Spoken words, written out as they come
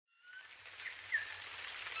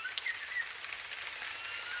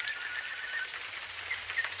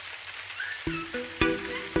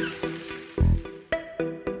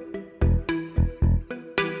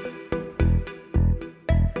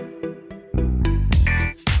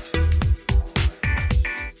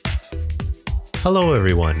Hello,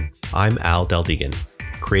 everyone. I'm Al Deldegan,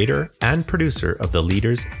 creator and producer of the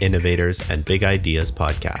Leaders, Innovators, and Big Ideas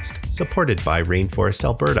podcast, supported by Rainforest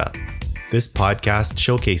Alberta. This podcast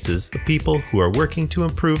showcases the people who are working to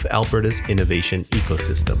improve Alberta's innovation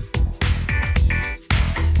ecosystem.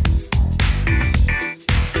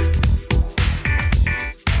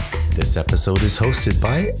 This episode is hosted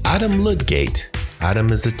by Adam Ludgate.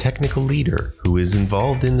 Adam is a technical leader who is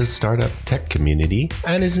involved in the startup tech community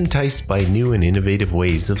and is enticed by new and innovative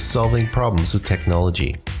ways of solving problems with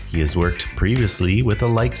technology. He has worked previously with the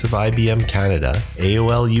likes of IBM Canada,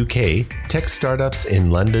 AOL UK, tech startups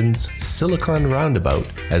in London's Silicon Roundabout,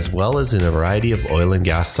 as well as in a variety of oil and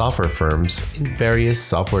gas software firms in various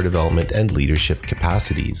software development and leadership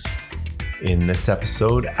capacities. In this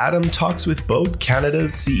episode, Adam talks with Bode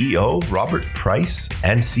Canada's CEO, Robert Price,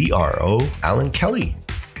 and CRO, Alan Kelly.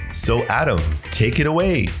 So Adam, take it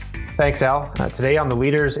away. Thanks, Al. Today on the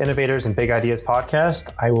Leaders, Innovators, and Big Ideas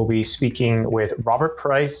podcast, I will be speaking with Robert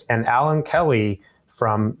Price and Alan Kelly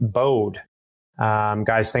from Bode.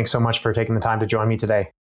 Guys, thanks so much for taking the time to join me today.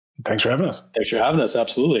 Thanks for having us. Thanks for having us.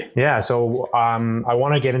 Absolutely. Yeah. So I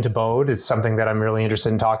want to get into Bode. It's something that I'm really interested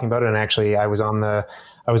in talking about. And actually, I was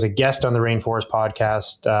a guest on the Rainforest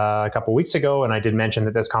podcast a couple of weeks ago, and I did mention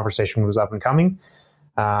that this conversation was up and coming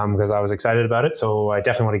because I was excited about it. So I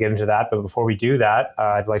definitely want to get into that. But before we do that,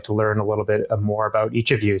 I'd like to learn a little bit more about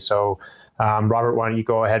each of you. So Robert, why don't you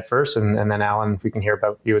go ahead first, and then Alan, if we can hear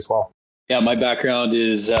about you as well. Yeah, my background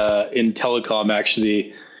is in telecom,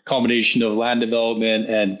 actually, combination of land development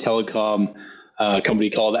and telecom. A company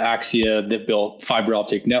called Axia that built fiber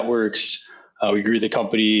optic networks. We grew the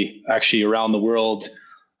company actually around the world,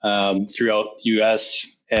 throughout the US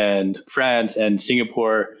and France and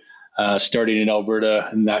Singapore, starting in Alberta.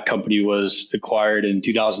 And that company was acquired in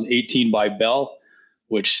 2018 by Bell,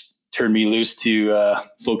 which turned me loose to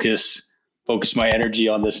focus my energy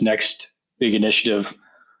on this next big initiative.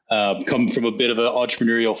 Come from a bit of an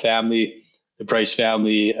entrepreneurial family, the Price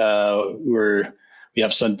family, where we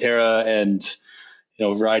have Sunterra and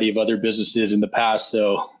a variety of other businesses in the past.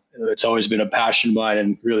 So it's always been a passion of mine,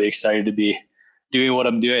 and really excited to be doing what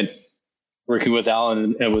I'm doing, working with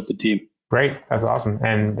Alan and with the team. Great. That's awesome.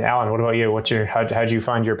 And Alan, what about you? How'd you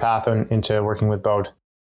find your path into working with Bode?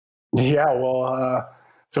 Yeah, well,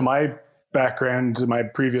 so my background, my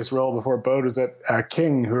previous role before Bode was at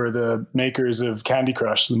King, who are the makers of Candy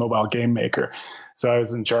Crush, the mobile game maker. So I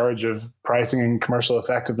was in charge of pricing and commercial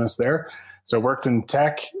effectiveness there. So I worked in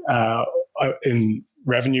tech, in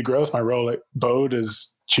revenue growth. My role at Bode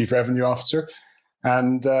is Chief Revenue Officer.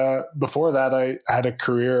 And before that, I had a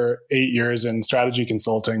career 8 years in strategy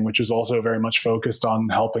consulting, which was also very much focused on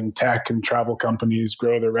helping tech and travel companies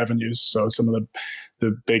grow their revenues. So some of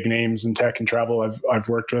the big names in tech and travel I've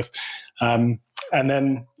worked with. And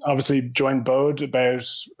then obviously joined Bode about,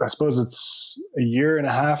 I suppose it's a year and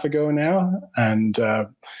a half ago now. And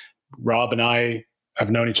Rob and I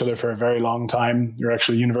have known each other for a very long time. We're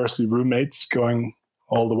actually university roommates going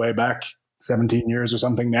all the way back 17 years or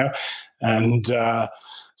something now. And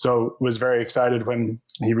so was very excited when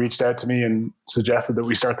he reached out to me and suggested that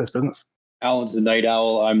we start this business. Alan's the night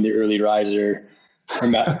owl. I'm the early riser. We're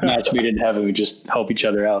match made in heaven. We just help each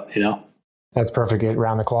other out, That's perfect.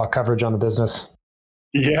 Round the clock coverage on the business.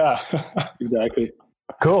 Yeah, exactly.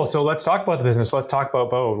 Cool. So let's talk about the business. Let's talk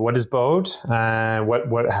about Bode. What is Bode?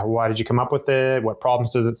 Why did you come up with it? What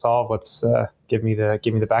problems does it solve? Let's give me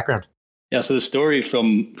the background. Yeah. So the story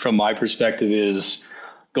from my perspective is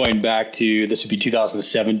going back to, this would be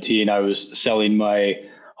 2017. I was selling my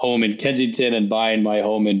home in Kensington and buying my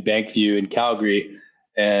home in Bankview in Calgary,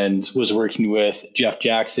 and was working with Jeff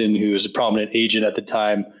Jackson, who was a prominent agent at the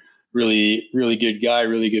time. Really, really good guy,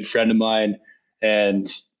 really good friend of mine. And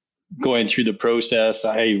going through the process,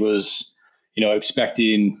 I was,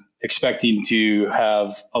 expecting to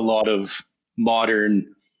have a lot of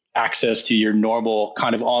modern access to your normal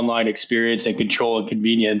kind of online experience and control and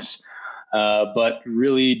convenience. But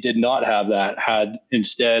really did not have that. Had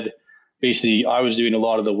instead, basically, I was doing a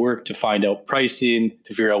lot of the work to find out pricing,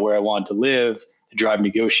 to figure out where I wanted to live, to drive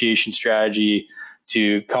negotiation strategy,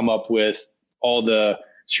 to come up with all the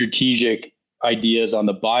strategic ideas on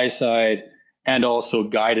the buy side, and also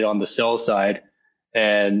guided on the sell side.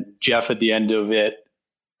 And Jeff, at the end of it,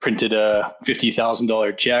 printed a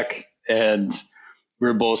 $50,000 check, and we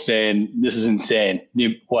were both saying, "This is insane.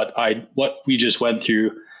 What we just went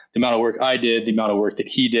through." The amount of work I did, the amount of work that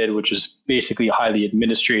he did, which is basically highly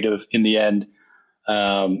administrative in the end,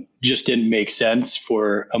 just didn't make sense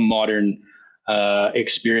for a modern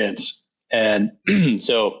experience. And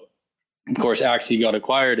so, of course, Axia got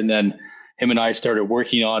acquired, and then him and I started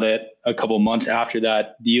working on it a couple months after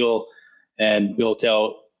that deal. and built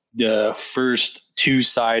out the first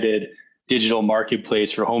two-sided digital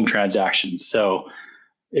marketplace for home transactions. So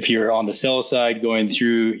if you're on the sell side going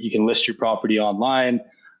through, you can list your property online,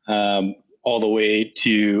 all the way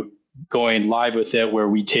to going live with it, where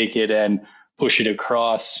we take it and push it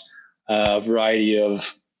across a variety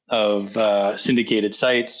of syndicated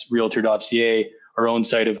sites, realtor.ca, our own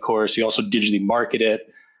site, of course. We also digitally market it.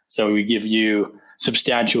 So we give you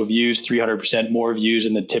substantial views, 300% more views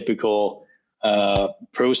in the typical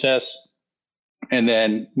process. And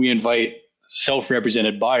then we invite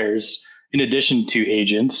self-represented buyers, in addition to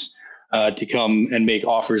agents, to come and make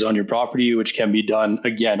offers on your property, which can be done,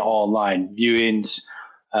 again, all online. Viewings,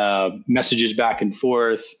 messages back and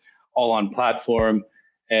forth, all on platform.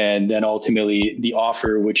 And then ultimately the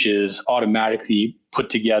offer, which is automatically put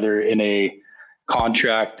together in a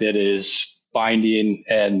contract that is binding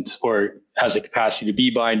or has the capacity to be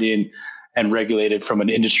binding and regulated from an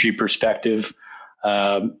industry perspective,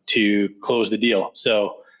 to close the deal.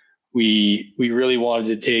 So we really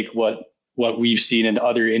wanted to take what we've seen in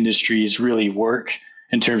other industries really work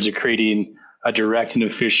in terms of creating a direct and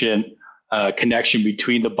efficient connection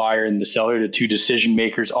between the buyer and the seller, the two decision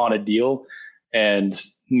makers on a deal, and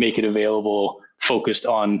make it available, focused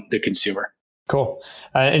on the consumer. Cool.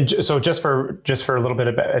 And so just for a little bit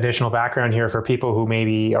of additional background here for people who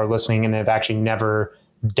maybe are listening and have actually never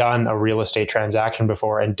done a real estate transaction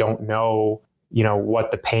before and don't know,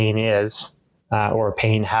 what the pain is, or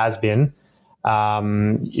pain has been,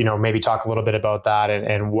 maybe talk a little bit about that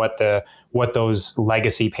and what those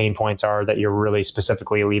legacy pain points are that you're really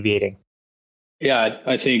specifically alleviating. Yeah,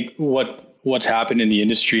 I think what's happened in the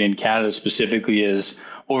industry in Canada specifically is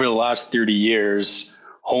over the last 30 years,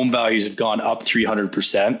 home values have gone up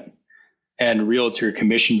 300%, and realtor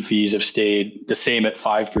commission fees have stayed the same at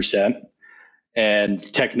 5%. And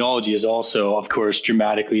technology has also, of course,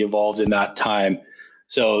 dramatically evolved in that time.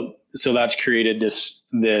 So that's created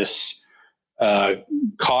this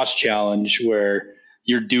cost challenge where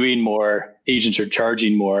you're doing more, agents are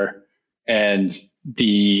charging more, and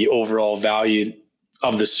the overall value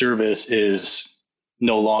of the service is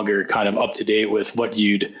no longer kind of up to date with what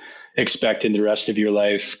you'd expect in the rest of your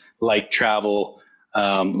life, like travel,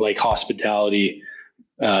 like hospitality,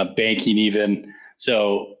 banking even.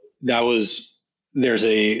 So there's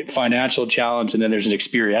a financial challenge, and then there's an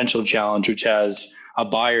experiential challenge, which has a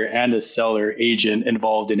buyer and a seller agent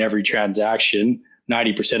involved in every transaction,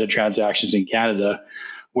 90% of transactions in Canada,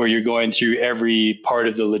 where you're going through every part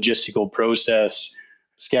of the logistical process,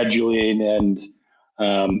 scheduling and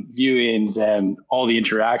viewings, and all the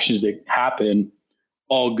interactions that happen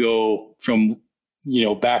all go from,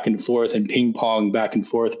 back and forth and ping pong back and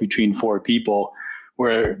forth between four people,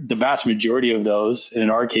 where the vast majority of those, and in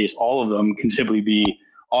our case, all of them, can simply be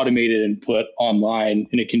automated and put online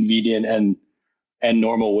in a convenient and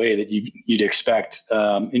normal way that you'd expect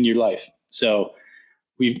in your life. So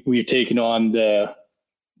we've taken on the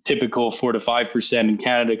typical 4 to 5% in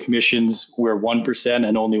Canada commissions, where 1%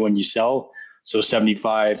 and only when you sell, so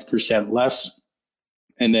 75% less.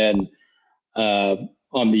 And then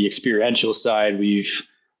on the experiential side,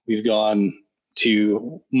 we've gone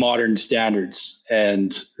to modern standards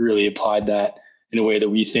and really applied that in a way that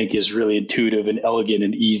we think is really intuitive and elegant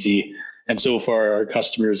and easy. And so far, our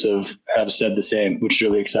customers have said the same, which is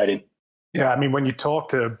really exciting. Yeah, I mean, when you talk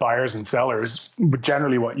to buyers and sellers,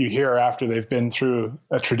 generally what you hear after they've been through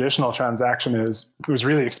a traditional transaction is it was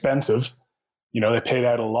really expensive. They paid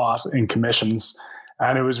out a lot in commissions,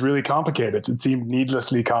 and it was really complicated. It seemed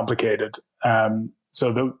needlessly complicated.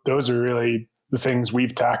 So those are really the things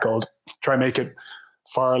we've tackled. Try make it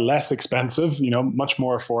far less expensive, much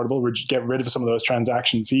more affordable. We get rid of some of those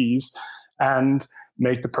transaction fees and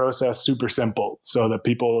make the process super simple so that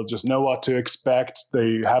people just know what to expect.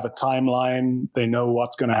 They have a timeline. They know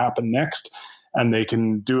what's going to happen next, and they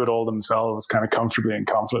can do it all themselves kind of comfortably and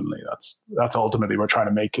confidently. That's ultimately we're trying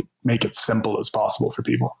to make it simple as possible for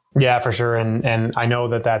people. Yeah, for sure. And I know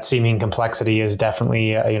that seeming complexity is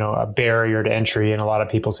definitely a barrier to entry. And a lot of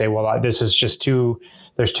people say, well, this is just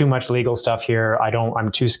there's too much legal stuff here.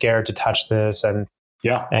 I'm too scared to touch this. And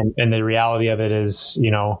yeah. And the reality of it is,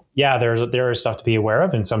 there is stuff to be aware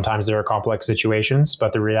of, and sometimes there are complex situations,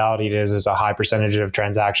 but the reality is a high percentage of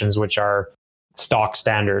transactions which are stock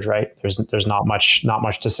standard, right? There's not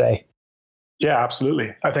much to say. Yeah,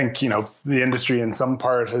 absolutely. I think, the industry in some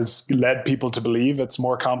part has led people to believe it's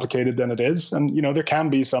more complicated than it is. And, there can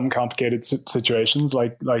be some complicated situations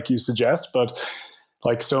like you suggest, but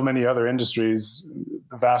like so many other industries,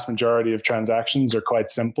 the vast majority of transactions are quite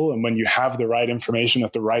simple. And when you have the right information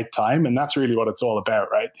at the right time, and that's really what it's all about,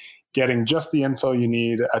 right? getting just the info you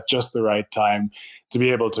need at just the right time to be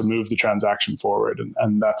able to move the transaction forward.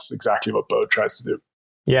 And that's exactly what Bode tries to do.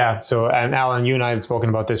 Yeah. So, and Alan, you and I had spoken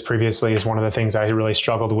about this previously. Is one of the things I really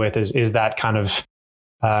struggled with is that kind of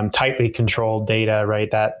tightly controlled data, right?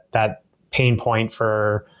 That pain point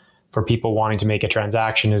for people wanting to make a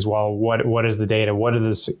transaction as well. What is the data? What do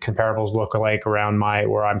the comparables look like around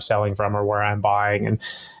where I'm selling from or where I'm buying? And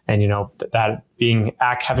that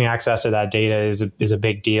having access to that data is a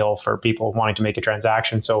big deal for people wanting to make a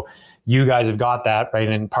transaction. So you guys have got that, right?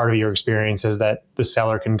 And part of your experience is that the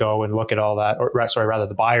seller can go and look at all that, or rather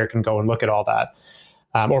the buyer can go and look at all that.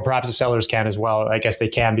 Or perhaps the sellers can as well. I guess they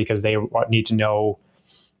can because they need to know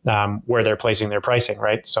where they're placing their pricing,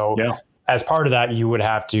 right? So as part of that, you would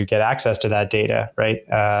have to get access to that data, right?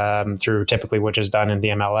 Through typically which is done in the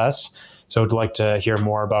MLS. So I'd like to hear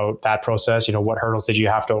more about that process. What hurdles did you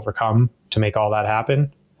have to overcome to make all that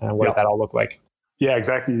happen? And what did that all look like? Yeah,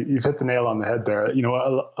 exactly. You've hit the nail on the head there.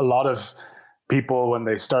 A lot of people, when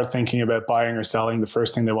they start thinking about buying or selling, the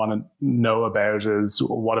first thing they want to know about is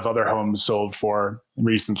what have other homes sold for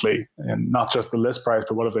recently, and not just the list price,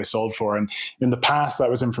 but what have they sold for? And in the past,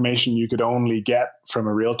 that was information you could only get from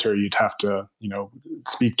a realtor. You'd have to,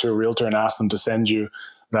 speak to a realtor and ask them to send you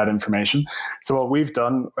that information. So what we've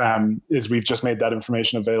done is we've just made that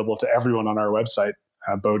information available to everyone on our website.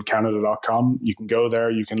 BodeCanada.com. You can go there.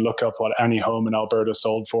 You can look up what any home in Alberta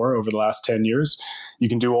sold for over the last 10 years. You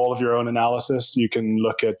can do all of your own analysis. You can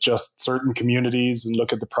look at just certain communities and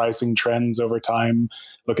look at the pricing trends over time,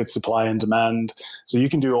 look at supply and demand. So you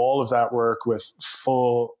can do all of that work with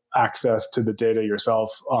full access to the data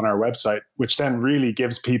yourself on our website, which then really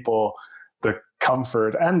gives people the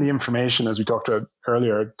comfort and the information, as we talked about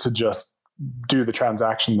earlier, to just do the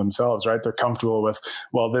transaction themselves, right? They're comfortable with,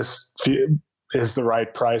 well, this is the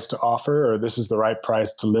right price to offer, or this is the right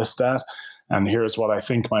price to list at, and here's what I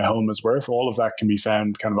think my home is worth. All of that can be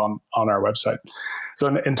found kind of on our website. So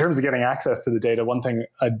in terms of getting access to the data, one thing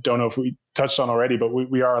I don't know if we touched on already, but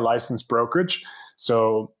we are a licensed brokerage.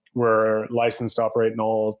 So we're licensed to operate in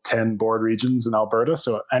all 10 board regions in Alberta.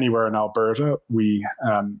 So anywhere in Alberta, we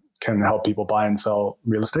can help people buy and sell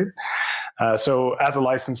real estate. So as a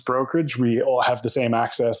licensed brokerage, we all have the same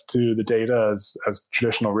access to the data as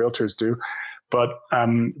traditional realtors do. But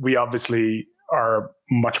we obviously are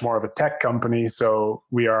much more of a tech company. So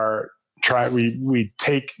we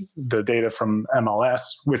take the data from MLS,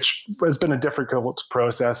 which has been a difficult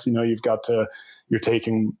process. You're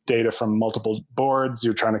taking data from multiple boards,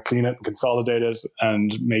 you're trying to clean it and consolidate it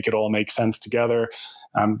and make it all make sense together.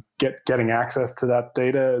 Getting access to that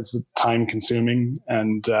data is time consuming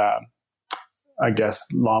and I guess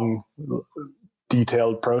long,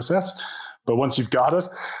 detailed process. But once you've got it,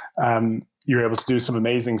 you're able to do some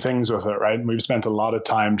amazing things with it, right? And we've spent a lot of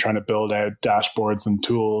time trying to build out dashboards and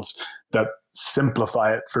tools that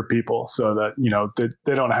simplify it for people so that,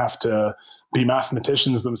 they don't have to be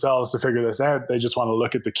mathematicians themselves to figure this out. They just want to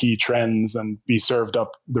look at the key trends and be served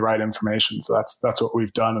up the right information. So that's what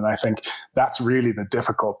we've done. And I think that's really the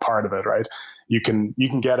difficult part of it, right? You can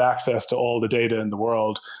get access to all the data in the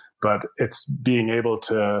world, but it's being able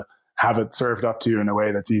to have it served up to you in a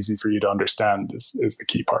way that's easy for you to understand is the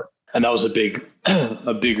key part. And that was a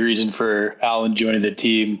big reason for Alan joining the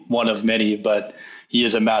team, one of many, but he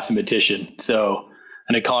is a mathematician. So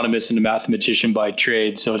an economist and a mathematician by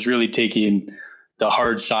trade. So it's really taking the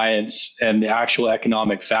hard science and the actual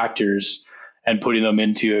economic factors and putting them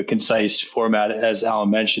into a concise format. As Alan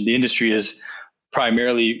mentioned, the industry has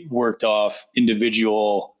primarily worked off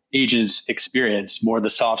individual agents' experience, more the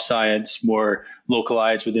soft science, more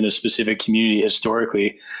localized within a specific community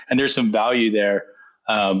historically. And there's some value there.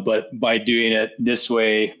 But by doing it this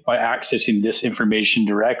way, by accessing this information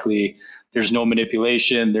directly, there's no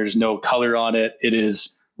manipulation, there's no color on it. It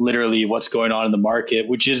is literally what's going on in the market,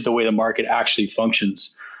 which is the way the market actually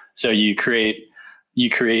functions. So you create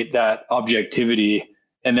that objectivity.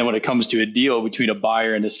 And then when it comes to a deal between a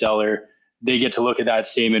buyer and a seller, they get to look at that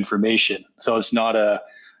same information. So it's not a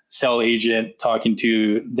sell agent talking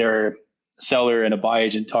to their seller and a buy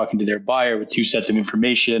agent talking to their buyer with two sets of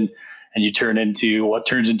information. And you turn into what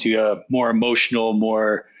turns into a more emotional,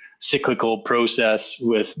 more cyclical process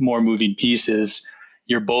with more moving pieces.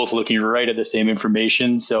 You're both looking right at the same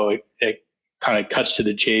information. So it kind of cuts to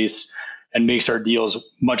the chase and makes our deals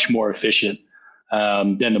much more efficient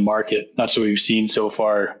than the market. That's what we've seen so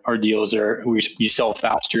far. Our deals we sell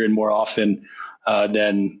faster and more often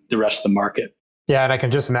than the rest of the market. Yeah, and I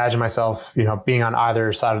can just imagine myself, being on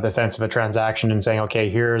either side of the fence of a transaction and saying, okay,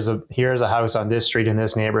 here's a house on this street in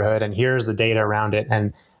this neighborhood, and here's the data around it.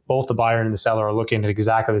 And both the buyer and the seller are looking at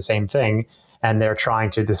exactly the same thing, and they're trying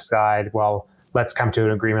to decide, well, let's come to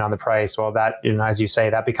an agreement on the price. Well, that, as you say,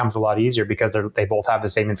 that becomes a lot easier because they both have the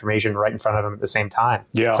same information right in front of them at the same time.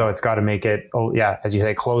 Yeah. So it's got to make it, as you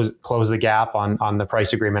say, close the gap on the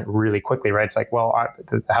price agreement really quickly, right? It's like, well,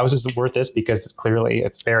 the house is worth this because clearly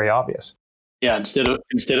it's very obvious. Yeah. Instead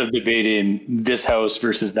of debating this house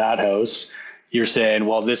versus that house, you're saying,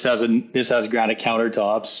 well, this has granite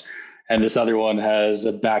countertops and this other one has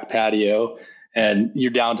a back patio, and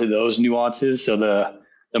you're down to those nuances. So the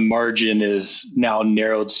margin is now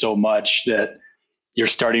narrowed so much that you're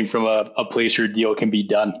starting from a place where a deal can be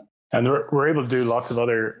done. And we're able to do lots of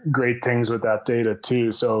other great things with that data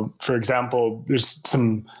too. So for example, there's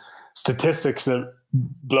some statistics that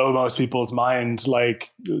blow most people's mind,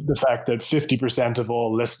 like the fact that 50% of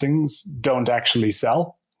all listings don't actually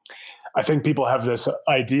sell. I think people have this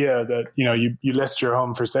idea that, you list your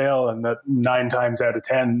home for sale and that 9 times out of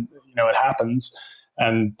 10, it happens.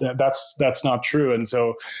 And that's not true. And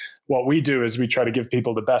so what we do is we try to give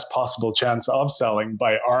people the best possible chance of selling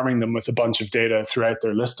by arming them with a bunch of data throughout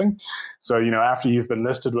their listing. So, after you've been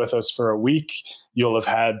listed with us for a week, you'll have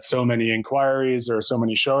had so many inquiries or so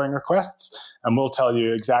many showing requests, and we'll tell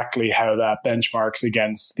you exactly how that benchmarks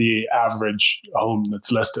against the average home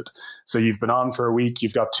that's listed. So you've been on for a week,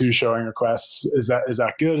 you've got 2 showing requests. Is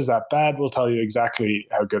that good? Is that bad? We'll tell you exactly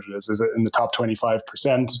how good it is. Is it in the top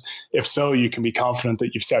 25%? If so, you can be confident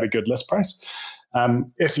that you've set a good list price.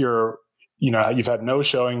 If you've had no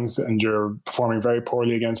showings and you're performing very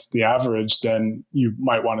poorly against the average, then you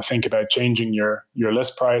might want to think about changing your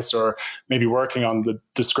list price, or maybe working on the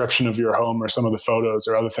description of your home or some of the photos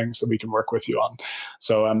or other things that we can work with you on.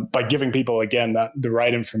 So by giving people, again, the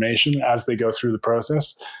right information as they go through the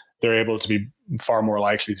process, they're able to be far more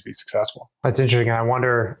likely to be successful. That's interesting.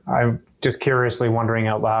 I'm just curiously wondering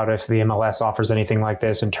out loud if the MLS offers anything like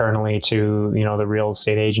this internally to, the real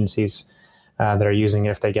estate agencies that are using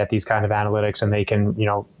it, if they get these kind of analytics and they can,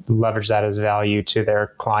 leverage that as value to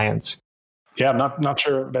their clients. Yeah, I'm not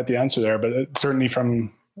sure about the answer there, but certainly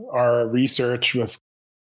from our research with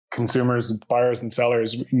consumers, buyers and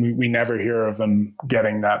sellers, we never hear of them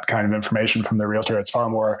getting that kind of information from the realtor. It's far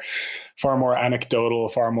more anecdotal,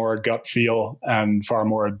 far more gut feel, and far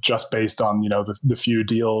more just based on, the few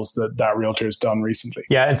deals that realtor's done recently.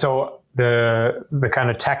 Yeah. And so the kind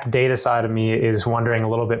of tech data side of me is wondering a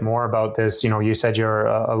little bit more about this. You said you're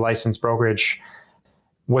a licensed brokerage.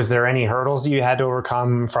 Was there any hurdles that you had to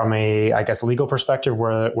overcome from a, legal perspective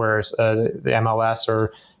where the MLS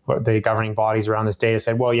or the governing bodies around this data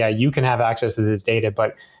said, well, yeah, you can have access to this data,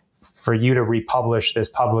 but for you to republish this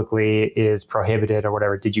publicly is prohibited or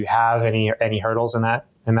whatever? Did you have any hurdles in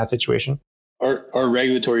that situation? Our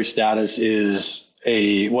regulatory status is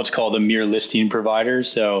what's called a mere listing provider.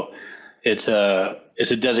 So it's a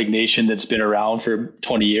designation that's been around for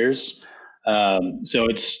 20 years. So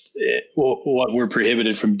what we're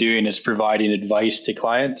prohibited from doing is providing advice to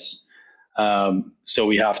clients. So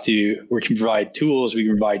we can provide tools, we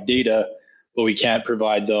can provide data, but we can't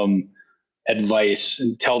provide them advice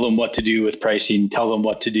and tell them what to do with pricing, tell them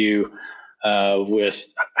what to do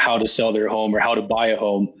with how to sell their home or how to buy a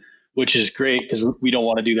home, which is great because we don't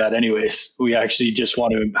want to do that anyways. We actually just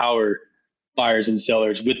want to empower buyers and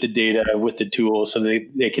sellers with the data, with the tools, so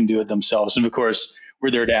they can do it themselves. And of course,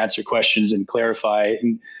 we're there to answer questions and clarify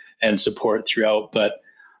and support throughout. But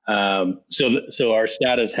so our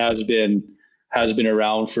status has been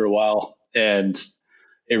around for a while, and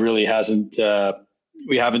it really hasn't.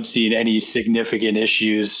 We haven't seen any significant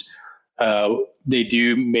issues. They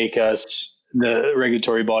do make us, the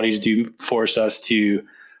regulatory bodies do force us to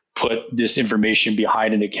put this information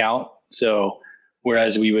behind an account. So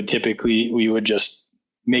whereas we would just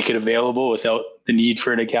make it available without the need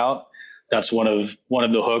for an account, that's one of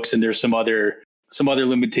the hooks. And there's some other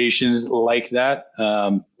limitations like that.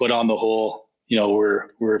 But on the whole,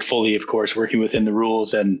 we're fully, of course, working within the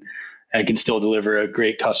rules and can still deliver a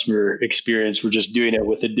great customer experience. We're just doing it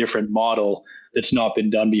with a different model that's not been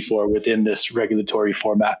done before within this regulatory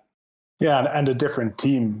format. Yeah, and a different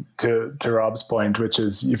team, to Rob's point, which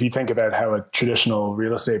is, if you think about how a traditional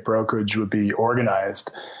real estate brokerage would be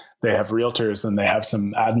organized, they have realtors and they have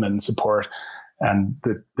some admin support. And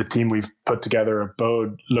the team we've put together at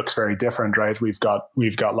Bode looks very different, right? We've got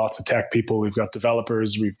lots of tech people, we've got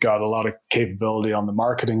developers, we've got a lot of capability on the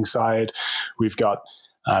marketing side, we've got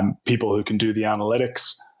people who can do the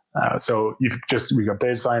analytics. So we've got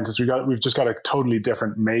data scientists. We've just got a totally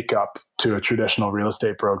different makeup to a traditional real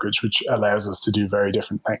estate brokerage, which allows us to do very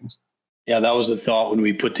different things. Yeah, that was the thought when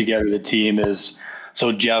we put together the team.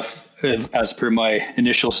 So Jeff, as per my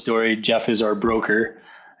initial story, Jeff is our broker.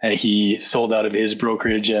 And he sold out of his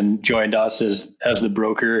brokerage and joined us as the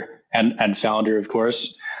broker and founder, of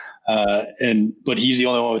course. But he's the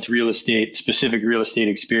only one with specific real estate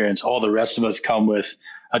experience. All the rest of us come with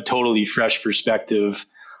a totally fresh perspective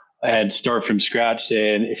and start from scratch,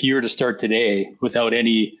 saying, if you were to start today without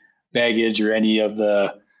any baggage or any of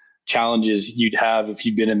the challenges you'd have if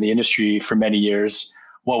you've been in the industry for many years,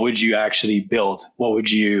 what would you actually build? What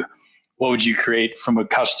would you create from a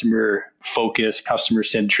customer focus, customer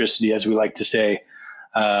centricity, as we like to say,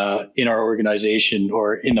 in our organization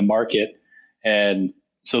or in the market? And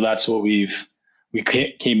so that's what we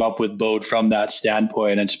came up with Bode from that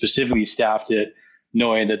standpoint, and specifically staffed it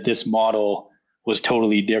knowing that this model was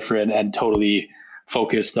totally different and totally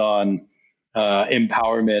focused on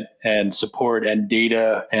empowerment and support and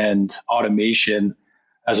data and automation,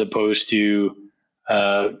 as opposed to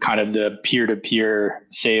kind of the peer-to-peer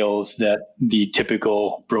sales that the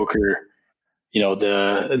typical broker,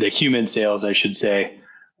 the human sales, I should say,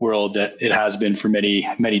 world that it has been for many,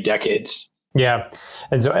 many decades. Yeah,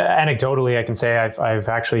 and so anecdotally, I can say I've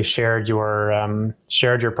actually shared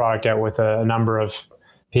your product out with a number of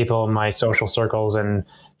people in my social circles, and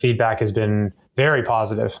feedback has been very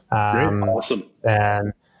positive. Awesome.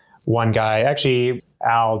 And one guy, actually,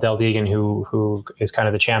 Al Del Deegan, who is kind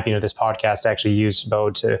of the champion of this podcast, actually used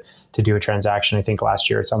Bode to do a transaction, I think last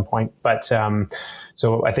year at some point. But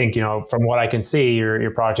so I think, from what I can see,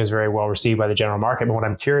 your product is very well received by the general market. But what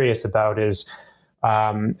I'm curious about is,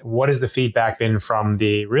 what has the feedback been from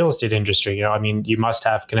the real estate industry? You must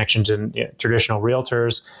have connections in traditional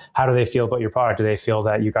realtors. How do they feel about your product? Do they feel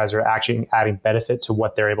that you guys are actually adding benefit to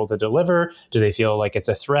what they're able to deliver? Do they feel like it's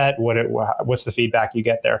a threat? What's the feedback you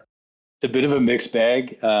get there? It's a bit of a mixed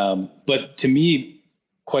bag, but to me,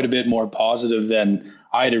 quite a bit more positive than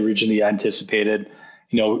I had originally anticipated.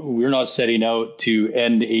 We're not setting out to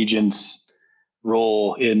end agents'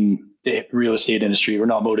 role in the real estate industry. We're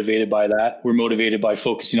not motivated by that. We're motivated by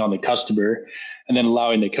focusing on the customer and then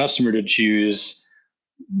allowing the customer to choose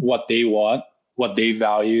what they want, what they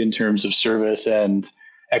value in terms of service and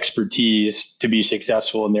expertise to be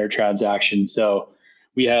successful in their transaction. So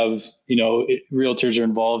we have, realtors are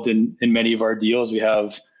involved in many of our deals. We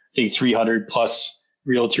have, I think, 300 plus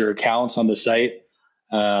realtor accounts on the site.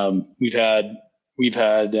 We've had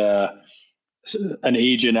an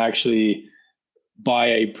agent actually buy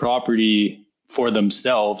a property for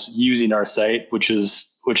themselves using our site, which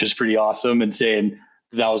is pretty awesome, and saying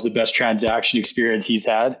that was the best transaction experience he's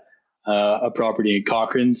had, a property in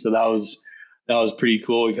Cochrane. So that was pretty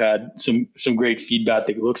cool. We've had some great feedback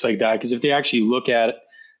that looks like that, because if they actually look at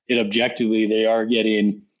it objectively, they are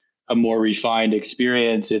getting a more refined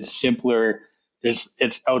experience. It's simpler.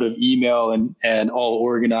 It's out of email and all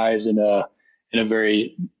organized in a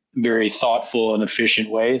very, very thoughtful and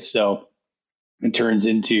efficient way. So it turns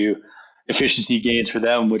into efficiency gains for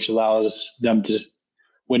them, which allows them to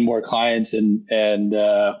win more clients and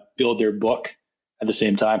build their book at the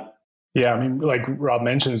same time. Yeah, like Rob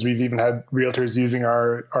mentions, we've even had realtors using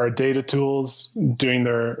our data tools, doing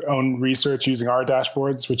their own research using our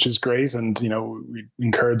dashboards, which is great. And we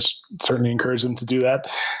certainly encourage them to do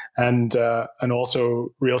that, and also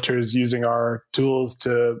realtors using our tools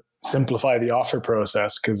to simplify the offer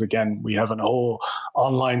process, because again, we have a whole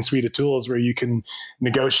online suite of tools where you can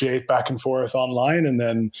negotiate back and forth online and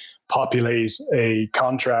then populate a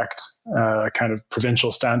contract, kind of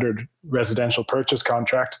provincial standard residential purchase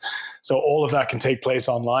contract. So all of that can take place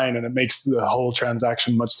online, and it makes the whole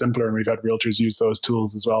transaction much simpler. And we've had realtors use those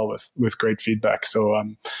tools as well with great feedback. So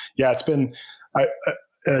it's been,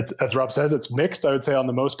 as Rob says, it's mixed. I would say on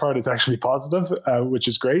the most part, it's actually positive, which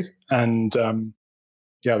is great. And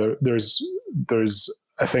there's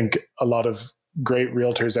I think a lot of great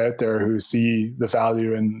realtors out there who see the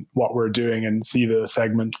value in what we're doing and see the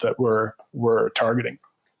segment that we're targeting.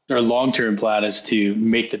 Our long-term plan is to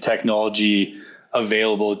make the technology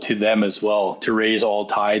available to them as well, to raise all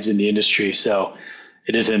tides in the industry. So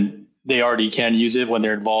it isn't, they already can use it when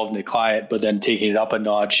they're involved in a client, but then taking it up a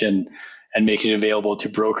notch and making it available to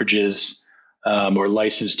brokerages or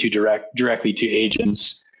licensed to directly to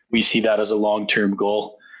agents. We see that as a long-term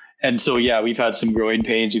goal. And so, we've had some growing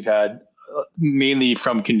pains. We've had mainly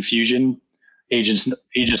from confusion, agents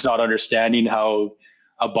not understanding how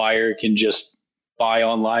a buyer can just buy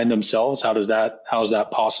online themselves. How is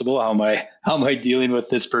that possible? How am I dealing with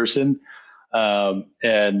this person?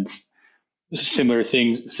 And similar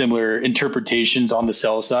things, similar interpretations on the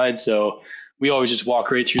sell side. So we always just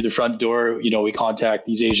walk right through the front door. We contact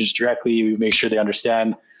these agents directly. We make sure they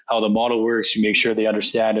understand how the model works. We make sure they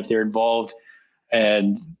understand if they're involved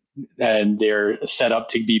and they're set up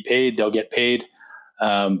to be paid, they'll get paid.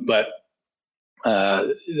 But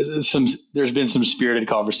there's been some spirited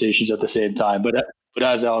conversations at the same time. But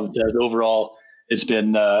as Alan says, overall, it's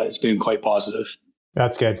been quite positive.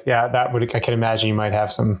 That's good. Yeah, I can imagine you might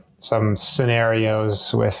have some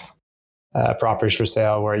scenarios with properties for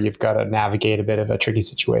sale where you've got to navigate a bit of a tricky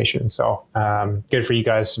situation. So good for you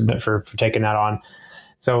guys for taking that on.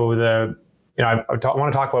 So I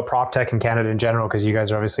want to talk about prop tech in Canada in general, because you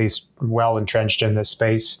guys are obviously well entrenched in this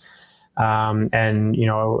space. And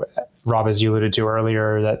Rob, as you alluded to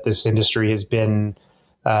earlier, that this industry has been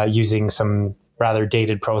using some rather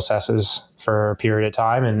dated processes for a period of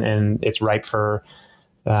time, and it's ripe for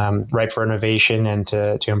innovation and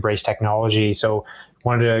to embrace technology. So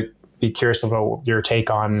wanted to be curious about your take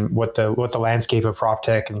on what the landscape of prop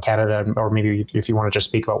tech in Canada, or maybe if you want to just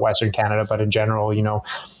speak about Western Canada, but in general,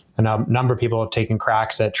 a number of people have taken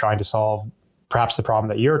cracks at trying to solve perhaps the problem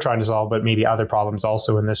that you're trying to solve, but maybe other problems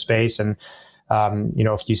also in this space. And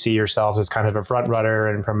if you see yourselves as kind of a front runner,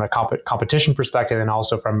 and from a competition perspective, and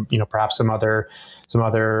also from perhaps some other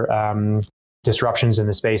disruptions in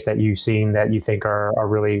the space that you've seen that you think are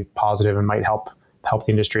really positive and might help the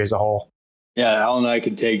industry as a whole. Yeah, Alan and I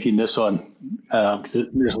can take in this one because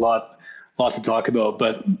there's a lot to talk about.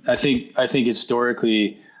 But I think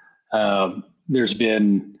historically there's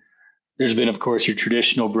been of course your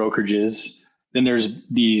traditional brokerages. Then there's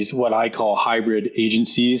these what I call hybrid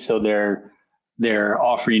agencies. So they're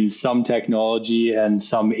offering some technology and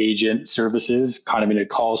some agent services, kind of in a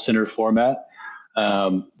call center format,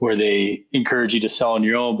 where they encourage you to sell on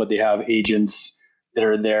your own, but they have agents that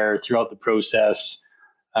are there throughout the process.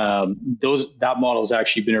 That model has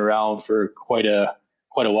actually been around for quite a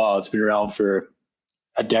while. It's been around for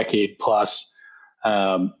a decade plus.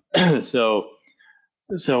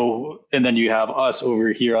 So, and then you have us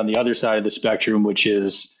over here on the other side of the spectrum, which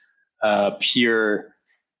is pure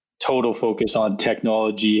total focus on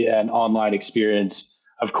technology and online experience,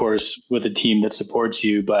 of course, with a team that supports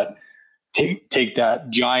you, but take that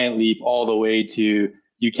giant leap all the way to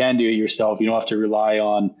you can do it yourself. You don't have to rely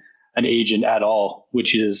on an agent at all,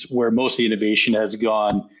 which is where most of the innovation has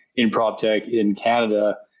gone in prop tech in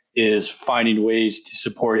Canada, is finding ways to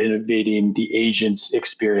support innovating the agent's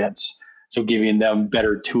experience. So giving them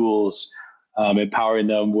better tools, empowering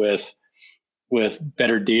them with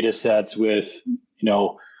better data sets, with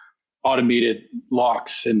automated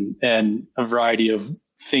locks and a variety of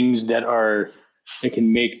things that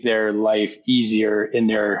can make their life easier in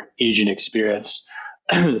their agent experience.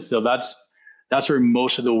 So that's where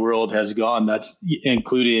most of the world has gone. That's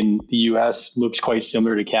including the US, looks quite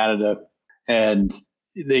similar to Canada. And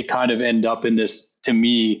they kind of end up in this, to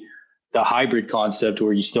me, the hybrid concept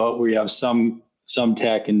where you have some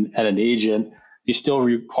tech and an agent. You still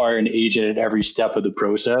require an agent at every step of the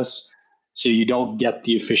process. So you don't get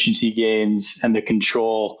the efficiency gains and the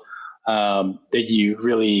control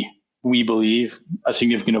that we believe a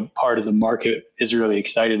significant part of the market is really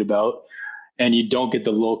excited about. And you don't get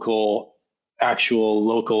the actual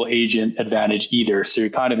local agent advantage either. So you're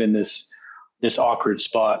kind of in this awkward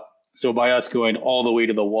spot. So by us going all the way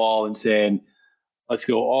to the wall and saying, let's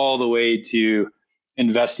go all the way to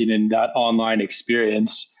investing in that online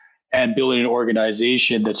experience and building an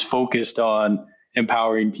organization that's focused on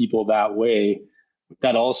empowering people that way,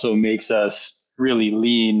 that also makes us really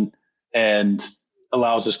lean and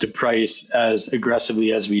allows us to price as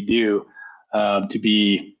aggressively as we do, to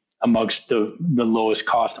be amongst the lowest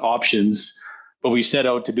cost options. But we set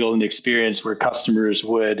out to build an experience where customers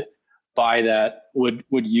would buy that, would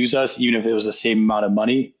use us even if it was the same amount of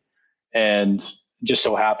money. And just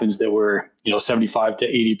so happens that we're 75 to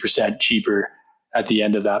 80% cheaper at the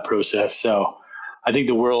end of that process. So I think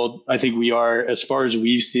we are, as far as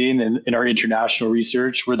we've seen in our international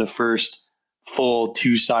research, we're the first full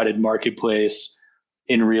two-sided marketplace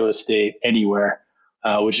in real estate anywhere,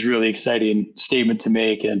 which is a really exciting statement to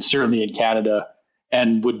make, and certainly in Canada,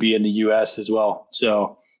 and would be in the US as well.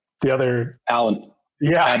 So the other, Alan.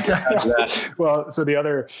 Yeah. Well, so the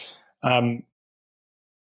other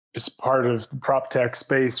just part of the prop tech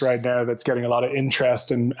space right now that's getting a lot of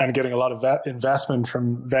interest and getting a lot of investment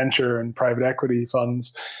from venture and private equity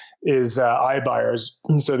funds is iBuyers.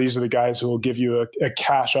 So these are the guys who will give you a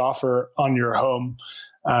cash offer on your home,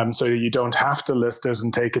 so that you don't have to list it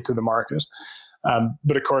and take it to the market.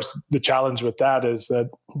 But of course, the challenge with that is that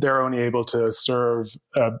they're only able to serve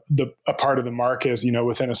a part of the market,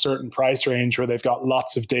 within a certain price range where they've got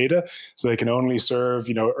lots of data. So they can only serve,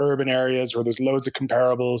 urban areas where there's loads of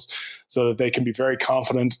comparables, so that they can be very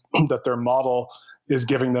confident that their model is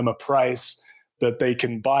giving them a price that they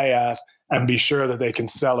can buy at and be sure that they can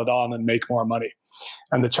sell it on and make more money.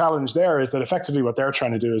 And the challenge there is that effectively what they're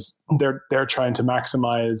trying to do is they're trying to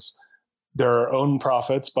maximize their own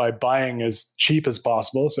profits by buying as cheap as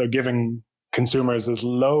possible. So giving consumers as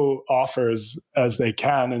low offers as they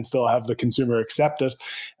can and still have the consumer accept it,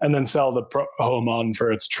 and then sell the home on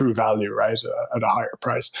for its true value, right, at a higher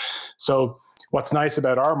price. So what's nice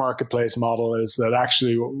about our marketplace model is that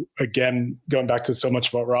actually, again, going back to so much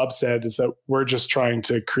of what Rob said, is that we're just trying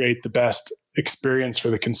to create the best experience for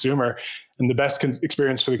the consumer. And the best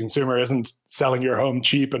experience for the consumer isn't selling your home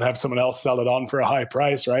cheap and have someone else sell it on for a high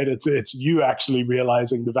price, right? It's you actually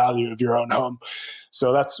realizing the value of your own home.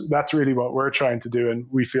 So that's really what we're trying to do. And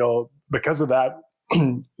we feel because of that,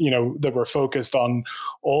 that we're focused on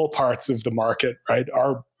all parts of the market, right?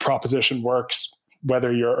 Our proposition works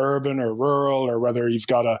whether you're urban or rural, or whether you've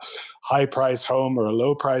got a high price home or a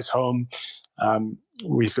low price home.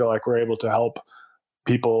 We feel like we're able to help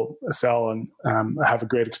people sell and have a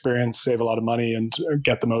great experience, save a lot of money, and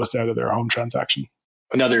get the most out of their home transaction.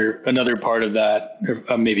 Another part of that,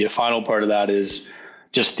 or maybe a final part of that, is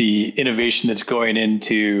just the innovation that's going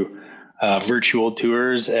into virtual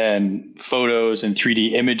tours and photos and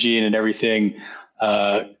 3D imaging and everything,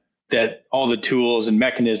 that all the tools and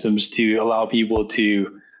mechanisms to allow people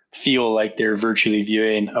to feel like they're virtually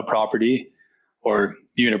viewing a property or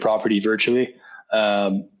viewing a property virtually.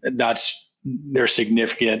 There's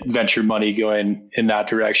significant venture money going in that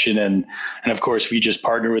direction. And of course, we just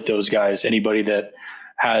partner with those guys. Anybody that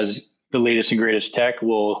has the latest and greatest tech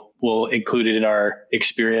will include it in our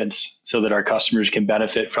experience so that our customers can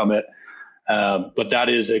benefit from it. But that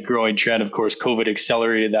is a growing trend. Of course, COVID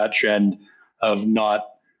accelerated that trend of not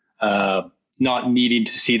needing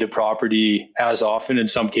to see the property as often, in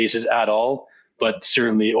some cases at all, but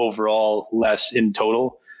certainly overall less in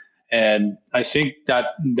total. And I think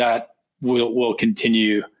that will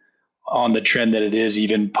continue on the trend that it is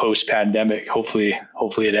even post-pandemic. Hopefully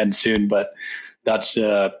it ends soon, but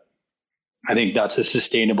I think that's a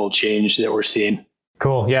sustainable change that we're seeing.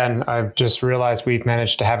 Cool. Yeah. And I've just realized we've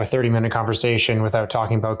managed to have a 30-minute conversation without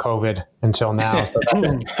talking about COVID until now. So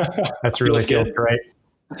that's really good, right?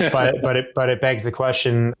 But it begs the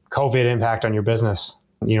question, COVID impact on your business.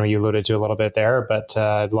 You alluded to a little bit there, but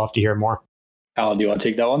I'd love to hear more. Alan, do you want to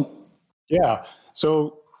take that one? Yeah.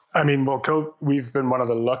 So, we've been one of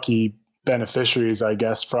the lucky beneficiaries, I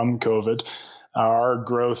guess, from COVID. Our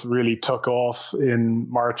growth really took off in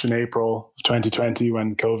March and April of 2020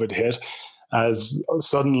 when COVID hit, as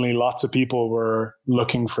suddenly lots of people were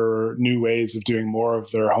looking for new ways of doing more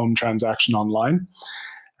of their home transaction online.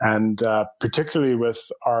 And particularly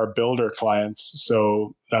with our builder clients.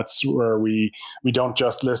 So that's where we don't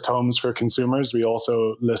just list homes for consumers. We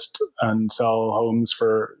also list and sell homes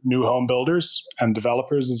for new home builders and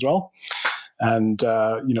developers as well. And,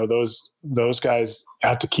 those guys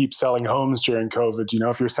had to keep selling homes during COVID.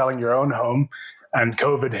 If you're selling your own home and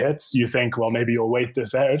COVID hits, you think, well, maybe you'll wait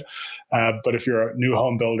this out. But if you're a new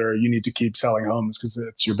home builder, you need to keep selling homes because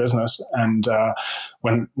it's your business. And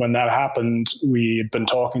when that happened, we had been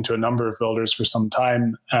talking to a number of builders for some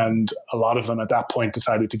time, and a lot of them at that point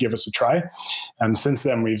decided to give us a try. And since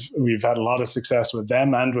then, we've had a lot of success with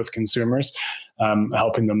them and with consumers,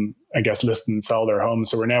 helping them, I guess, list and sell their homes.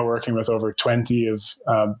 So we're now working with over 20 of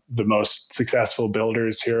the most successful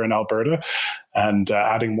builders here in Alberta, and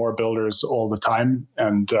adding more builders all the time.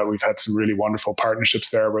 And we've had some really wonderful partnerships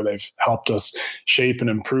there where they've helped us shape and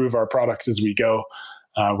improve our product as we go,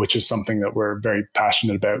 which is something that we're very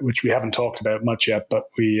passionate about, which we haven't talked about much yet, but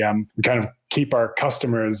we kind of keep our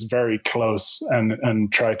customers very close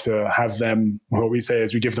and try to have them, what we say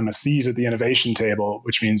is we give them a seat at the innovation table,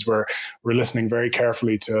 which means we're listening very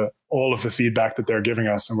carefully to all of the feedback that they're giving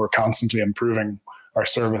us, and we're constantly improving our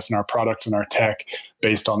service and our product and our tech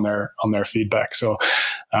based on their feedback. So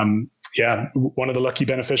one of the lucky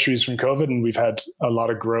beneficiaries from COVID, and we've had a lot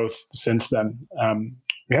of growth since then.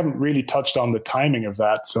 We haven't really touched on the timing of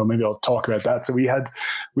that, so maybe I'll talk about that. So we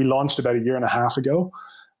launched about 1.5 years ago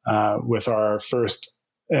with our first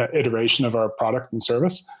iteration of our product and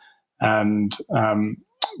service, and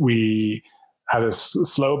we had a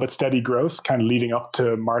slow but steady growth kind of leading up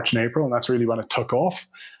to March and April, and that's really when it took off.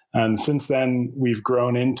 And since then, we've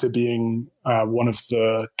grown into being one of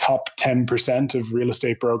the top 10% of real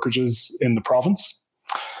estate brokerages in the province,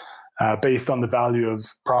 based on the value of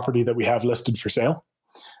property that we have listed for sale.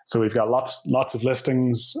 So we've got lots of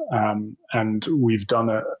listings, and we've done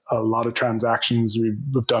a lot of transactions.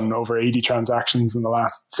 We've done over 80 transactions in the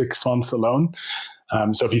last 6 months alone.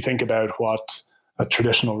 So if you think about what a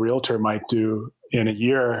traditional realtor might do in a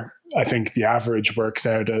year, I think the average works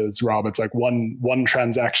out as, Rob, it's like one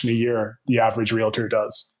transaction a year the average realtor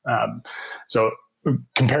does. So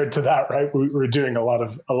compared to that, right, we're doing a lot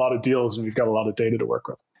of deals, and we've got a lot of data to work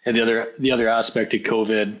with. And the other aspect of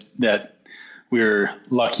COVID that we're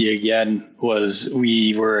lucky again was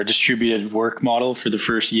we were a distributed work model for the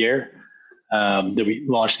first year that we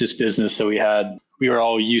launched this business. So we were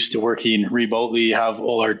all used to working remotely, have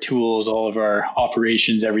all our tools, all of our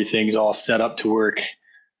operations, everything's all set up to work,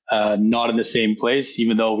 not in the same place,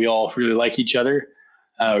 even though we all really like each other.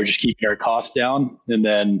 We're just keeping our costs down. And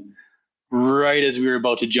then right as we were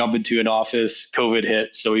about to jump into an office, COVID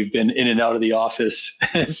hit. So we've been in and out of the office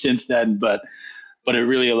since then, but it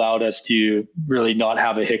really allowed us to really not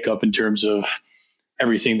have a hiccup in terms of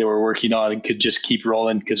everything that we're working on, and could just keep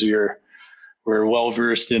rolling because we're well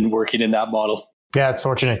versed in working in that model. Yeah, it's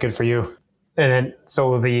fortunate. Good for you. And then,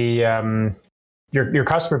 so the your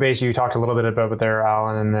customer base, you talked a little bit about there,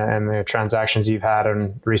 Alan, and the transactions you've had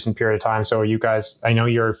in recent period of time. So you guys, I know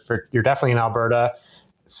you're definitely in Alberta.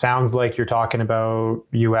 Sounds like you're talking about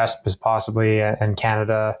US possibly and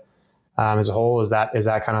Canada as a whole. Is that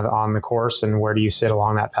kind of on the course, and where do you sit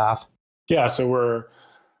along that path? Yeah, so we're,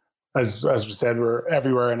 as we said, we're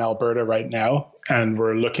everywhere in Alberta right now, and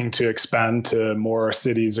we're looking to expand to more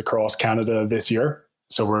cities across Canada this year.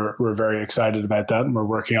 So we're very excited about that, and we're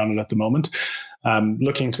working on it at the moment.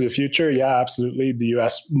 Looking to the future, yeah, absolutely. The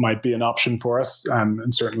US might be an option for us,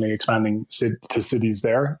 and certainly expanding to cities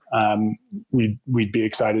there. We'd be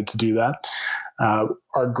excited to do that.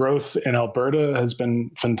 Our growth in Alberta has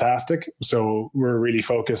been fantastic. So we're really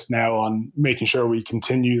focused now on making sure we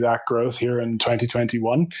continue that growth here in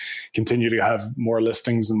 2021, continue to have more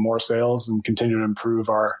listings and more sales, and continue to improve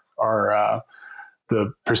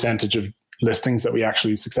the percentage of listings that we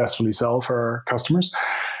actually successfully sell for our customers.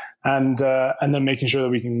 And then making sure that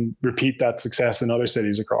we can repeat that success in other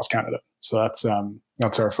cities across Canada. So that's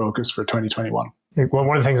our focus for 2021. Well,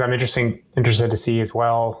 one of the things I'm interested to see as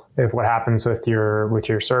well, if what happens with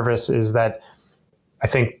your service, is that I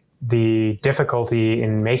think the difficulty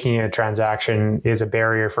in making a transaction is a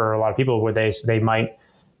barrier for a lot of people, where they might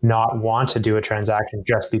not want to do a transaction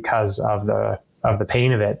just because of the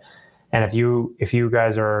pain of it. And if you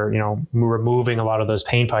guys are, removing a lot of those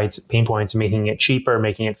pain points, making it cheaper,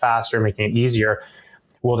 making it faster, making it easier,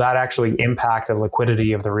 will that actually impact the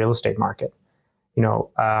liquidity of the real estate market?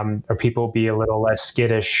 Or people be a little less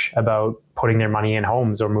skittish about putting their money in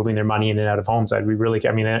homes or moving their money in and out of homes? I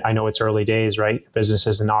know it's early days, right? Business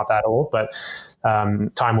is not that old, but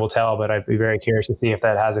time will tell. But I'd be very curious to see if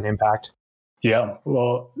that has an impact. Yeah.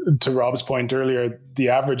 Well, to Rob's point earlier, the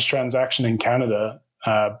average transaction in Canada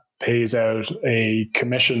pays out a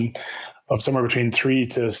commission of somewhere between 3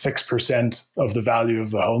 to 6% of the value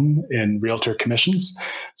of the home in realtor commissions.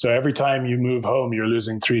 So every time you move home, you're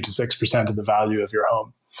losing 3 to 6% of the value of your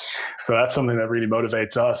home. So that's something that really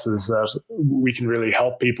motivates us, is that we can really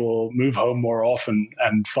help people move home more often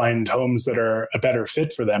and find homes that are a better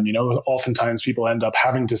fit for them. Oftentimes people end up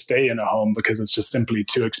having to stay in a home because it's just simply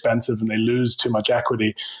too expensive and they lose too much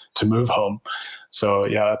equity to move home. So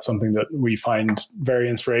yeah, that's something that we find very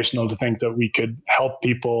inspirational, to think that we could help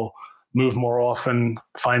people move more often,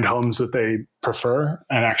 find homes that they prefer,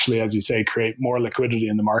 and actually, as you say, create more liquidity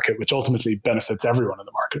in the market, which ultimately benefits everyone in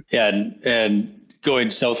the market. Yeah, and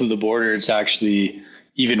going south of the border, it's actually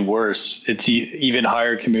even worse. It's even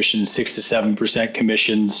higher commissions, 6 to 7%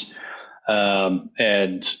 commissions, and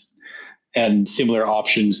similar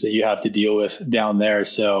options that you have to deal with down there.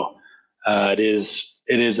 So it is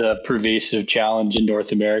a pervasive challenge in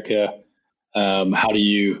North America. And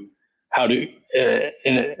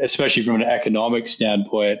especially from an economic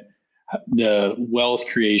standpoint, the wealth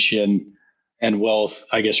creation and wealth,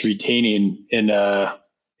 I guess, retaining in a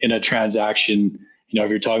transaction. If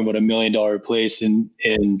you're talking about $1 million place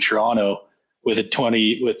in Toronto with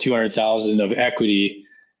 200,000 of equity,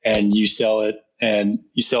 and you sell it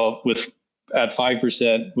with at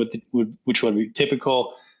 5%, which would be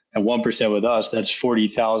typical, and 1% with us, that's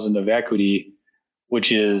 40,000 of equity,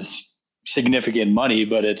 which is significant money,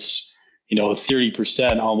 but it's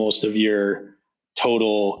 30% almost of your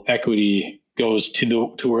total equity goes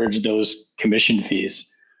towards those commission fees.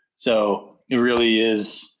 So it really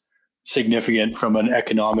is significant from an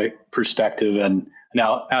economic perspective. And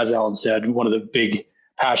now, as Alan said, one of the big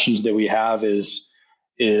passions that we have is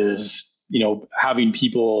having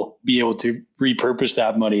people be able to repurpose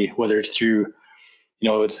that money, whether it's through,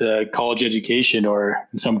 it's a college education, or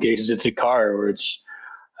in some cases it's a car, or it's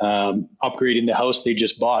upgrading the house they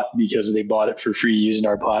just bought because they bought it for free using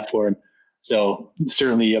our platform. So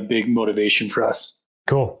certainly a big motivation for us.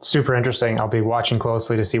 Cool. Super interesting. I'll be watching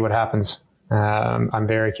closely to see what happens. I'm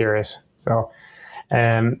very curious. So,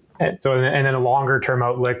 and then a longer term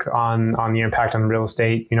outlook on the impact on real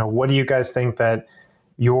estate. What do you guys think that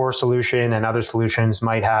your solution and other solutions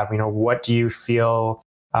might have? What do you feel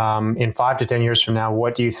in 5 to 10 years from now?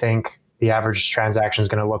 What do you think the average transaction is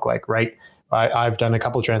going to look like, right? I've done a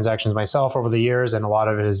couple of transactions myself over the years, and a lot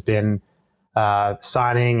of it has been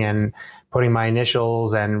signing and putting my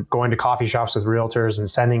initials and going to coffee shops with realtors and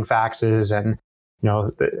sending faxes. And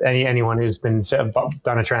anyone who's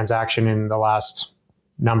done a transaction in the last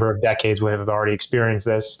number of decades would have already experienced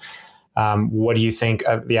this. What do you think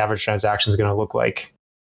the average transaction is going to look like?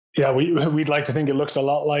 Yeah, we'd like to think it looks a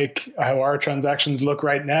lot like how our transactions look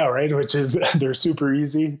right now, right? Which is they're super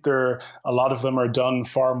easy. A lot of them are done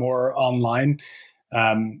far more online.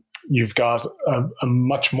 You've got a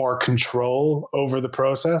much more control over the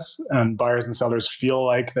process, and buyers and sellers feel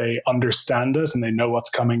like they understand it and they know what's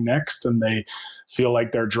coming next, and they feel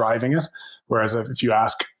like they're driving it. Whereas if you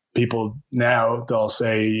ask people now, they'll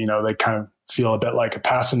say, they kind of feel a bit like a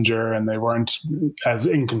passenger and they weren't as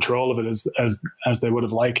in control of it as they would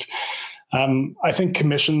have liked. I think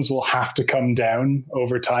commissions will have to come down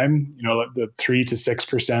over time. The 3 to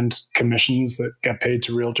 6% commissions that get paid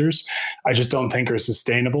to realtors, I just don't think are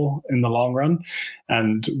sustainable in the long run.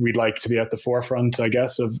 And we'd like to be at the forefront, I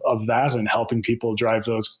guess, of that and helping people drive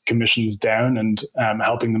those commissions down and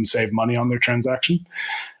helping them save money on their transaction.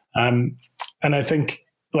 And I think,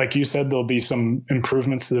 like you said, there'll be some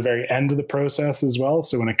improvements to the very end of the process as well.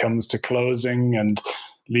 So when it comes to closing and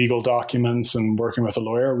legal documents and working with a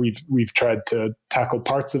lawyer, we've tried to tackle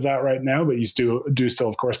parts of that right now, but you still,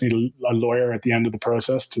 of course, need a lawyer at the end of the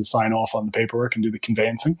process to sign off on the paperwork and do the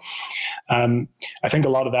conveyancing. I think a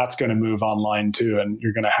lot of that's going to move online too, and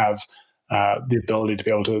you're going to have the ability to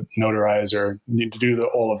be able to notarize or need to do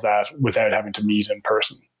all of that without having to meet in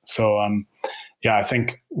person. So I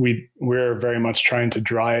think we're very much trying to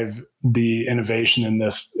drive the innovation in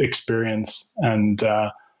this experience and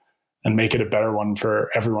make it a better one for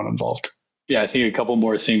everyone involved. Yeah, I think a couple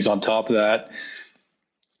more things on top of that.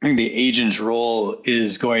 I think the agent's role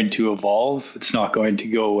is going to evolve. It's not going to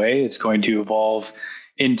go away. It's going to evolve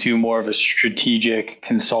into more of a strategic,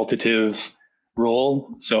 consultative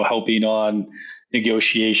role. So helping on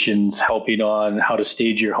negotiations, helping on how to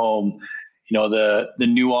stage your home, the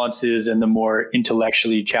nuances and the more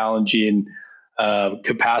intellectually challenging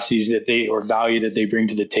capacities value that they bring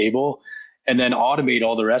to the table, and then automate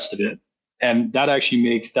all the rest of it. And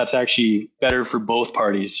that's actually better for both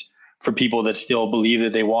parties. For people that still believe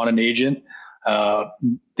that they want an agent,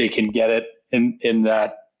 they can get it in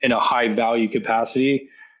a high value capacity,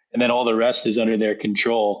 and then all the rest is under their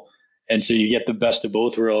control. And so you get the best of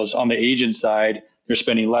both worlds. On the agent side, they're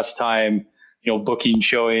spending less time booking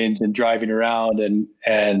showings and driving around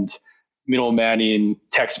and middlemanning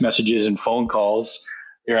text messages and phone calls.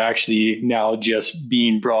 They're actually now just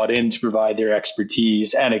being brought in to provide their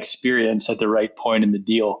expertise and experience at the right point in the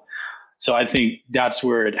deal. So I think that's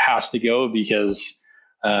where it has to go, because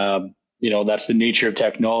that's the nature of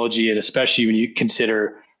technology, and especially when you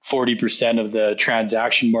consider 40% of the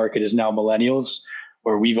transaction market is now millennials,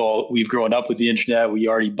 where we've grown up with the internet. We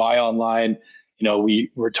already buy online.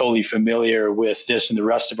 We're totally familiar with this in the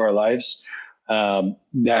rest of our lives.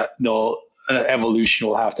 That evolution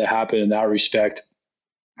will have to happen in that respect.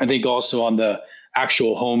 I think also on the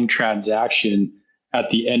actual home transaction at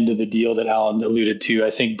the end of the deal that Alan alluded to, I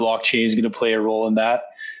think blockchain is going to play a role in that,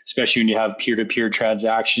 especially when you have peer-to-peer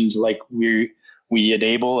transactions like we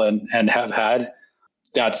enable and have had.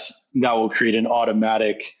 That will create an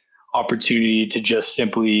automatic opportunity to just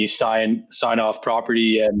simply sign off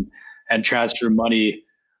property and transfer money,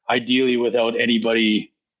 ideally without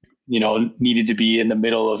anybody, needed to be in the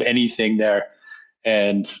middle of anything there.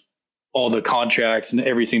 And all the contracts and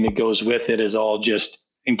everything that goes with it is all just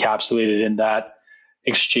encapsulated in that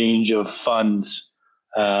exchange of funds.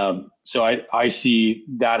 So I see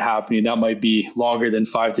that happening. That might be longer than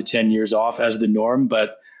 5 to 10 years off as the norm,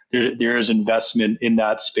 but there is investment in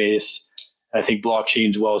that space. I think blockchain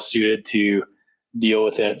is well suited to deal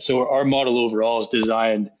with it. So our model overall is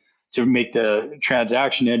designed to make the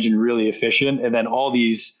transaction engine really efficient. And then all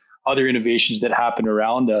these other innovations that happen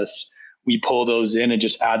around us, we pull those in and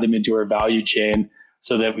just add them into our value chain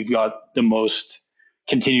so that we've got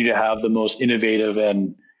continue to have the most innovative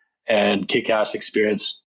and kick-ass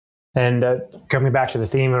experience. And coming back to the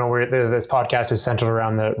theme, this podcast is centered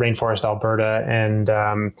around the Rainforest, Alberta. And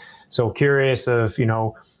so curious of,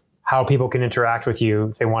 how people can interact with you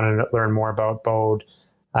if they want to learn more about Bode.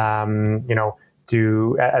 As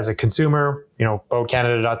a consumer,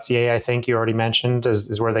 bodecanada.ca, I think you already mentioned,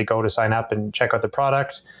 is where they go to sign up and check out the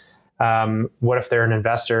product. What if they're an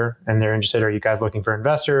investor and they're interested? Are you guys looking for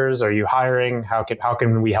investors? Are you hiring? How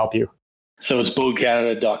can we help you? So it's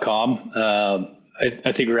bodecanada.com.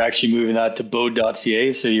 I think we're actually moving that to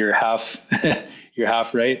bode.ca. So you're half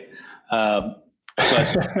right. But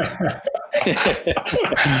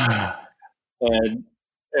and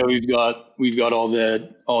we've got all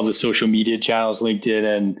the social media channels,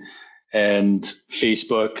 LinkedIn and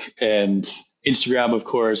Facebook and Instagram, of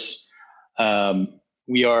course.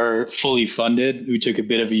 We are fully funded. We took a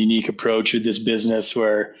bit of a unique approach with this business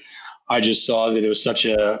where I just saw that it was such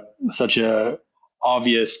a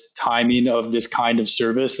obvious timing of this kind of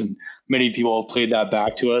service, and many people have played that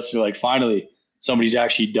back to us. They're like, finally, somebody's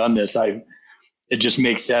actually done this. It just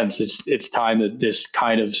makes sense. It's time that this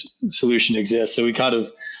kind of solution exists. So we kind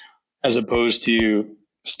of, as opposed to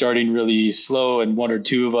starting really slow and one or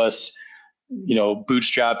two of us,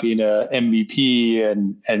 bootstrapping a MVP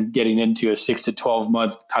and getting into a 6 to 12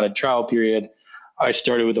 month kind of trial period, I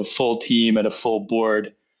started with a full team and a full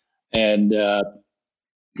board, and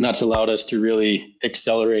that's allowed us to really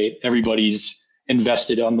accelerate. Everybody's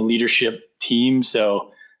invested on the leadership team,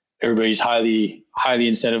 so everybody's highly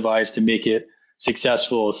incentivized to make it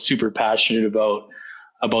successful, super passionate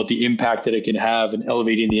about the impact that it can have in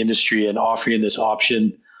elevating the industry and offering this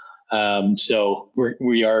option. So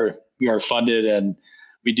we are funded, and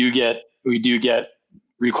we do get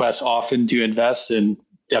requests often to invest, and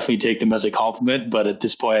definitely take them as a compliment. But at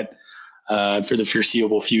this point, for the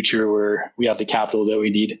foreseeable future, we have the capital that we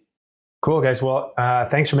need. Cool, guys. Well,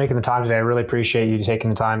 thanks for making the time today. I really appreciate you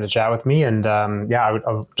taking the time to chat with me. And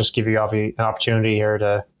I'll just give you an opportunity here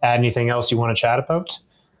to add anything else you want to chat about.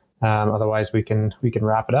 Otherwise, we can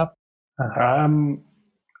wrap it up.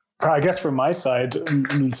 I guess from my side,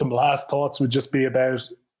 some last thoughts would just be about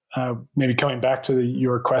maybe coming back to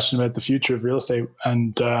your question about the future of real estate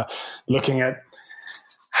and looking at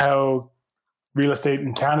how real estate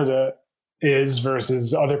in Canada is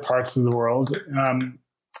versus other parts of the world.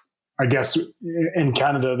 I guess in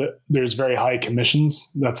Canada, there's very high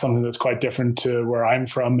commissions. That's something that's quite different to where I'm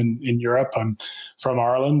from in Europe. I'm from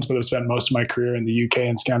Ireland, but I've spent most of my career in the UK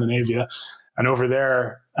and Scandinavia. And over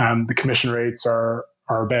there, the commission rates are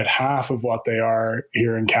about half of what they are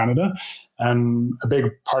here in Canada. And a big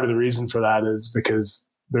part of the reason for that is because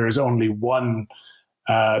there is only one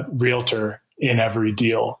realtor in every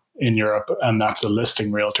deal in Europe, and that's a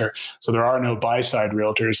listing realtor. So there are no buy-side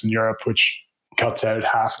realtors in Europe, which cuts out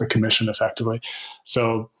half the commission effectively.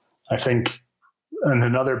 So I think, and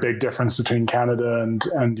another big difference between Canada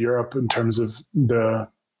and Europe in terms of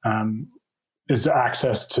is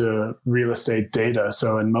access to real estate data.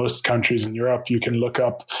 So in most countries in Europe, you can look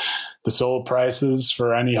up the sold prices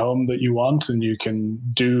for any home that you want, and you can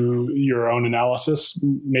do your own analysis.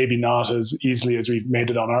 Maybe not as easily as we've made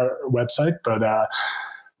it on our website, but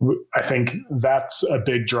I think that's a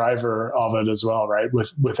big driver of it as well, right?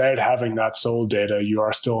 Without having that sold data, you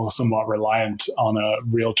are still somewhat reliant on a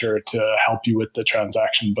realtor to help you with the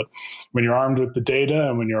transaction. But when you're armed with the data,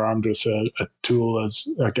 and when you're armed with a tool as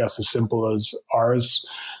simple as ours,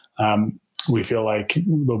 we feel like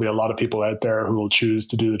there'll be a lot of people out there who will choose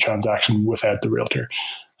to do the transaction without the realtor.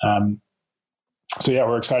 So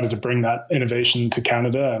we're excited to bring that innovation to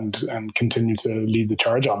Canada and continue to lead the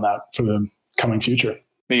charge on that for the coming future.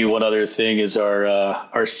 Maybe one other thing is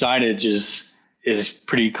our signage is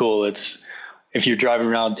pretty cool. It's, if you're driving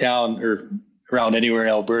around town or around anywhere in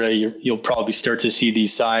Alberta, you'll probably start to see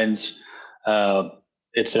these signs.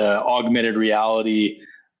 It's a augmented reality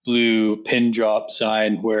blue pin drop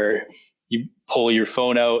sign where you pull your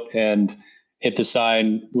phone out and hit the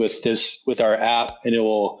sign with our app, and it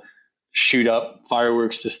will shoot up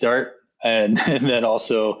fireworks to start, and then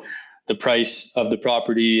also the price of the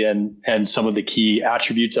property and some of the key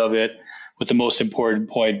attributes of it, with the most important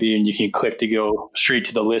point being you can click to go straight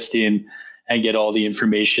to the listing and get all the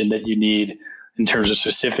information that you need in terms of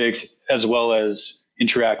specifics, as well as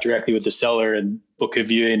interact directly with the seller and book a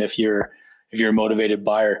viewing if you're a motivated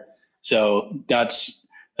buyer. So that's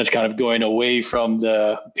kind of going away from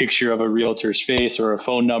the picture of a realtor's face or a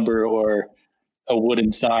phone number or a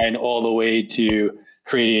wooden sign, all the way to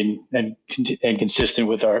creating and consistent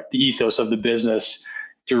with the ethos of the business,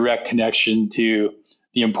 direct connection to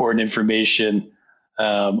the important information,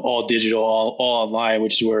 all digital, all online,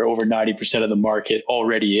 which is where over 90% of the market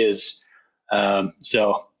already is.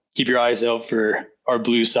 So keep your eyes out for our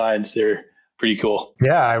blue signs. They're pretty cool.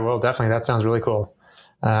 Yeah, I will definitely. That sounds really cool.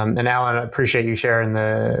 And Alan, I appreciate you sharing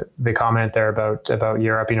the comment there about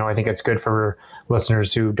Europe. I think it's good for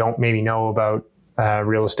listeners who don't maybe know about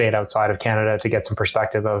real estate outside of Canada to get some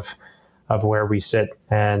perspective of where we sit,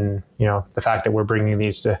 and the fact that we're bringing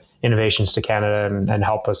these innovations to Canada and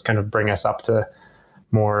help us kind of bring us up to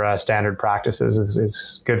more standard practices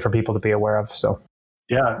is good for people to be aware of. So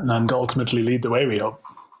and ultimately lead the way, we hope.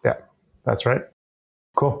 Yeah, that's right.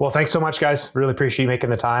 Cool. Well, thanks so much, guys. Really appreciate you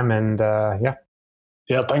making the time, and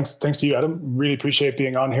Yeah, thanks to you, Adam. Really appreciate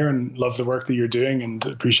being on here and love the work that you're doing, and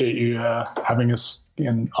appreciate you having us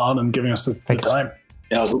on and giving us the time.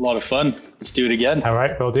 Yeah, it was a lot of fun. Let's do it again. All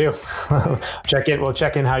right, we'll do. We'll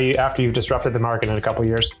check in after you've disrupted the market in a couple of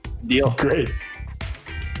years. Deal. Great.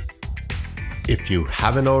 If you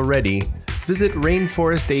haven't already, visit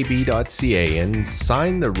rainforestab.ca and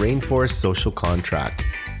sign the Rainforest Social Contract.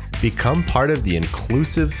 Become part of the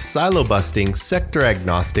inclusive, silo-busting,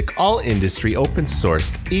 sector-agnostic, all-industry,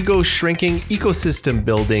 open-sourced, ego-shrinking,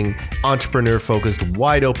 ecosystem-building, entrepreneur-focused,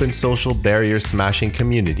 wide-open social barrier-smashing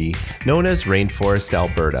community known as Rainforest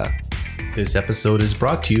Alberta. This episode is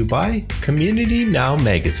brought to you by Community Now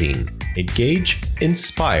Magazine. Engage,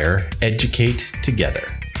 inspire, educate together.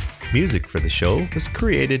 Music for the show was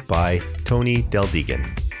created by Tony Deldegan.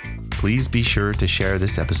 Please be sure to share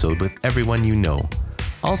this episode with everyone you know.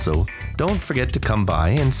 Also, don't forget to come by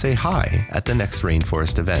and say hi at the next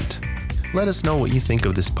Rainforest event. Let us know what you think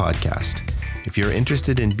of this podcast. If you're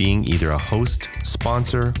interested in being either a host,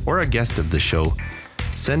 sponsor, or a guest of the show,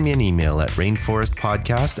 send me an email at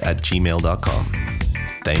rainforestpodcast@gmail.com.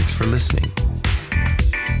 Thanks for listening.